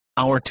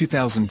Our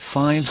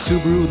 2005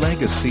 Subaru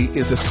Legacy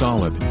is a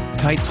solid,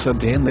 tight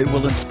sedan that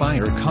will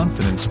inspire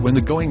confidence when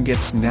the going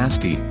gets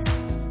nasty.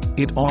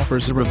 It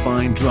offers a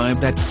refined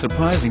drive that's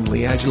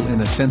surprisingly agile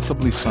in a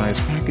sensibly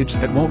sized package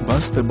that won't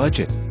bust the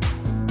budget.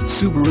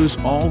 Subaru's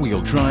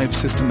all-wheel drive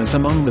system is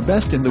among the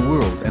best in the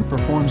world and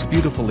performs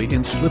beautifully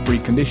in slippery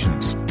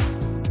conditions.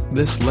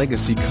 This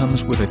Legacy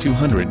comes with a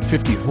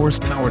 250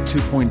 horsepower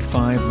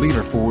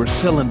 2.5-liter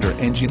four-cylinder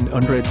engine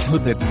under its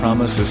hood that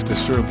promises to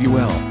serve you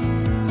well.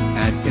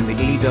 Add in the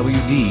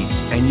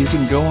AWD, and you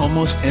can go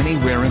almost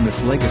anywhere in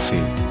this Legacy.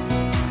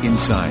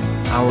 Inside,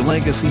 our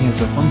Legacy has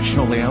a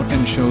functional layout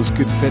and shows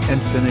good fit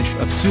and finish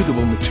of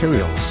suitable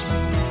materials.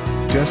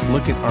 Just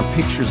look at our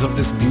pictures of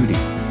this beauty.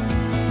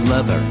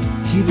 Leather,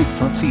 heated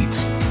front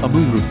seats, a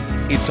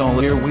moonroof, it's all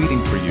there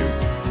waiting for you.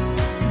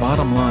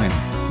 Bottom line,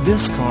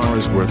 this car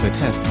is worth a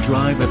test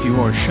drive if you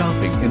are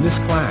shopping in this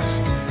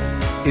class.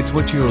 It's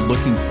what you're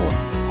looking for: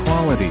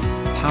 quality,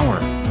 power,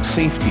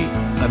 safety,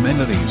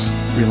 amenities,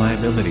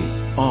 reliability,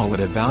 all at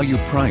a value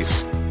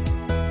price.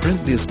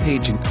 Print this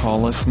page and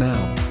call us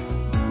now.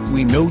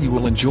 We know you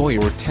will enjoy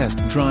your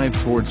test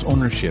drive towards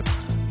ownership.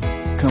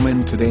 Come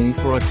in today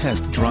for a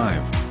test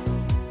drive.